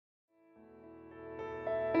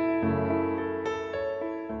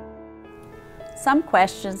Some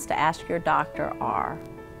questions to ask your doctor are,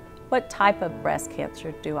 what type of breast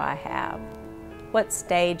cancer do I have? What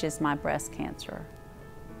stage is my breast cancer?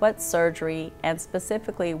 What surgery, and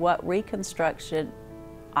specifically what reconstruction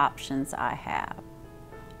options I have?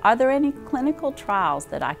 Are there any clinical trials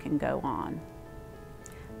that I can go on?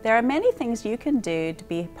 There are many things you can do to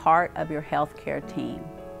be part of your healthcare team.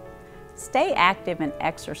 Stay active and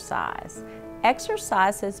exercise.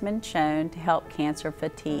 Exercise has been shown to help cancer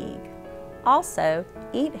fatigue. Also,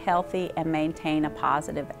 eat healthy and maintain a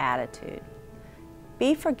positive attitude.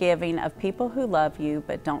 Be forgiving of people who love you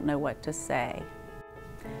but don't know what to say.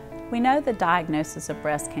 We know the diagnosis of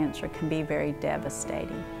breast cancer can be very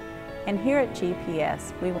devastating, and here at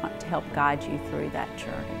GPS, we want to help guide you through that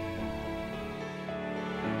journey.